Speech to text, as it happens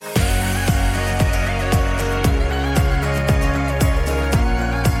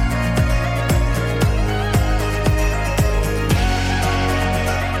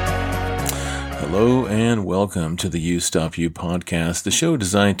welcome to the YSYB podcast, the show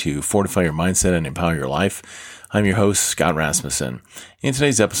designed to fortify your mindset and empower your life. I'm your host, Scott Rasmussen. In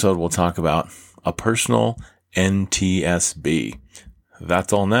today's episode, we'll talk about a personal NTSB.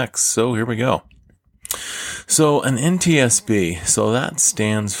 That's all next, so here we go. So an NTSB, so that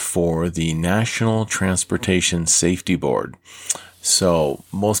stands for the National Transportation Safety Board. So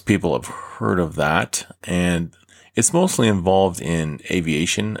most people have heard of that, and it's mostly involved in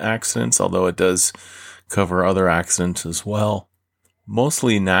aviation accidents, although it does cover other accidents as well.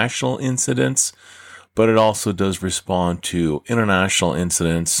 Mostly national incidents, but it also does respond to international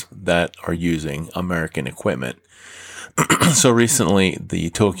incidents that are using American equipment. So recently, the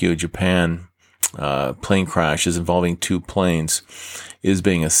Tokyo, Japan plane crashes involving two planes is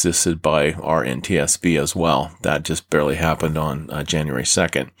being assisted by our NTSB as well. That just barely happened on January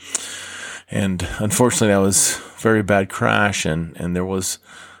 2nd. And unfortunately, that was a very bad crash, and there was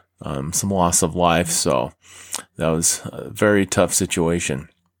some loss of life. So that was a very tough situation.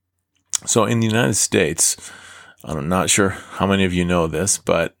 So in the United States, I'm not sure how many of you know this,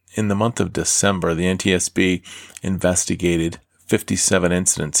 but in the month of December, the NTSB investigated 57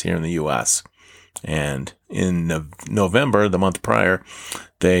 incidents here in the U.S. And in November, the month prior,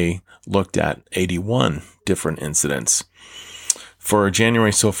 they looked at 81 different incidents. For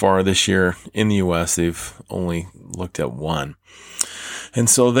January so far this year in the U.S., they've only looked at one. And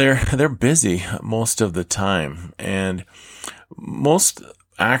so they're busy most of the time. And most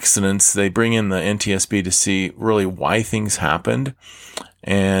accidents, they bring in the NTSB to see really why things happened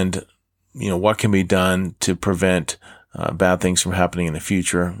and, what can be done to prevent bad things from happening in the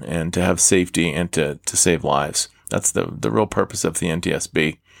future and to have safety and to save lives. That's the real purpose of the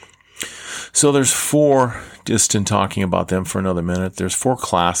NTSB. So there's four, just in talking about them for another minute, there's four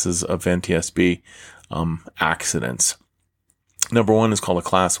classes of NTSB accidents. Number one is called a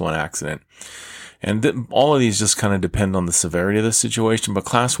Class 1 accident. And all of these just kind of depend on the severity of the situation, but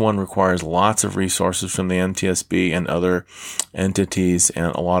Class 1 requires lots of resources from the NTSB and other entities and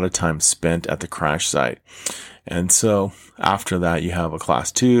a lot of time spent at the crash site. And so after that, you have a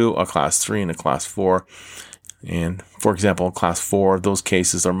Class 2, a Class 3, and a Class 4. And for example, Class 4, those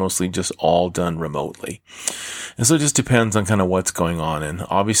cases are mostly just all done remotely. And so it just depends on kind of what's going on. And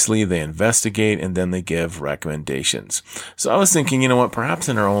obviously they investigate and then they give recommendations. So I was thinking, perhaps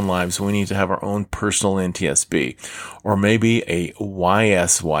in our own lives, we need to have our own personal NTSB or maybe a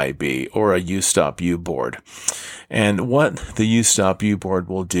YSYB or a YSYB board. And what the YSYB board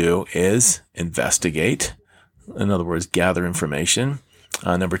will do is investigate. In other words, gather information.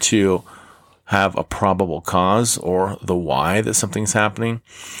 Number two, have a probable cause or the why that something's happening.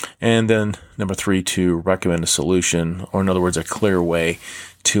 And then number three, to recommend a solution, or in other words, a clear way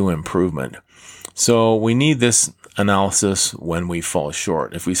to improvement. So we need this analysis when we fall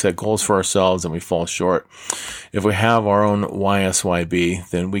short. If we set goals for ourselves and we fall short, if we have our own YSYB,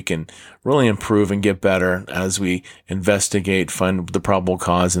 then we can really improve and get better as we investigate, find the probable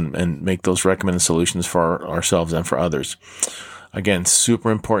cause, and make those recommended solutions for ourselves and for others. Again,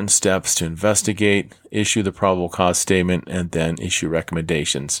 super important steps to investigate, issue the probable cause statement, and then issue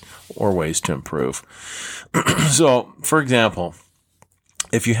recommendations or ways to improve. So, for example,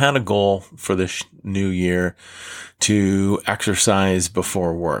 if you had a goal for this new year to exercise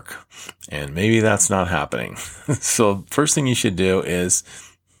before work, and maybe that's not happening. So first thing you should do is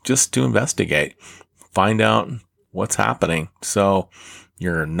just to investigate, find out what's happening. So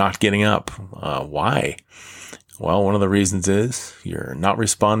you're not getting up. Why? Well, one of the reasons is you're not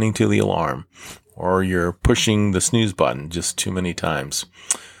responding to the alarm or you're pushing the snooze button just too many times.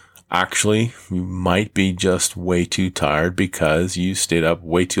 Actually, you might be just way too tired because you stayed up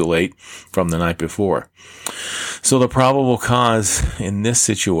way too late from the night before. So the probable cause in this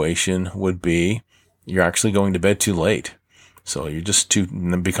situation would be you're actually going to bed too late. So you're just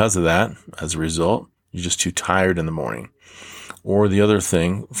because of that, as a result, you're just too tired in the morning. Or the other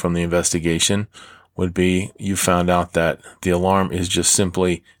thing from the investigation would be you found out that the alarm is just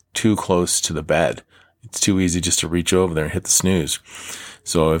simply too close to the bed. It's too easy just to reach over there and hit the snooze.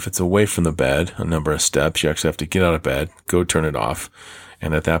 So if it's away from the bed, a number of steps, you actually have to get out of bed, go turn it off.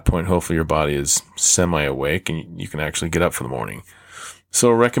 And at that point, hopefully your body is semi-awake and you can actually get up for the morning.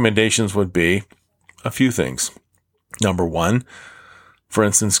 So recommendations would be a few things. Number one, for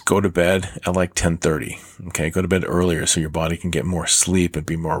instance, go to bed at like 10:30. Okay, go to bed earlier so your body can get more sleep and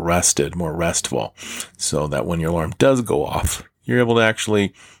be more rested, more restful, so that when your alarm does go off, you're able to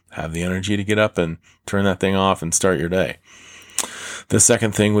actually have the energy to get up and turn that thing off and start your day. The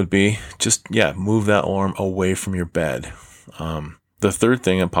second thing would be just, move that alarm away from your bed. The third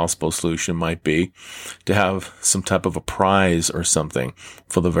thing, a possible solution might be to have some type of a prize or something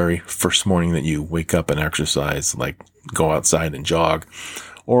for the very first morning that you wake up and exercise, like go outside and jog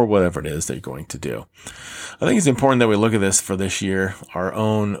or whatever it is that you're going to do. I think it's important that we look at this for this year, our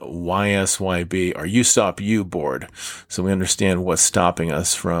own YSYB, our You Stop You board, so we understand what's stopping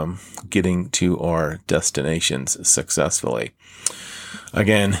us from getting to our destinations successfully.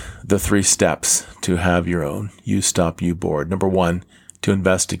 Again, the 3 steps to have your own You Stop You board. Number 1, to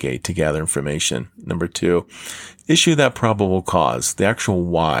investigate, to gather information. Number 2, issue that probable cause, the actual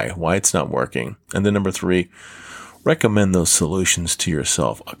why it's not working. And then number 3, recommend those solutions to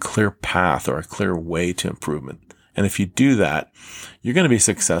yourself, a clear path or a clear way to improvement. And if you do that, you're going to be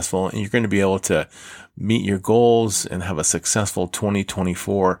successful and you're going to be able to meet your goals and have a successful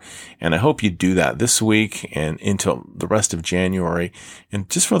 2024. And I hope you do that this week and into the rest of January and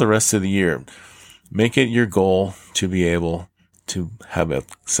just for the rest of the year. Make it your goal to be able to have a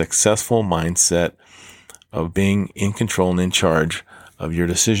successful mindset of being in control and in charge of your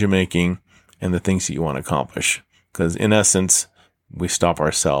decision making and the things that you want to accomplish. Because in essence, we stop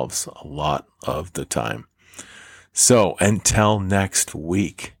ourselves a lot of the time. So until next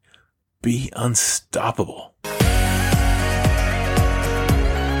week, be unstoppable.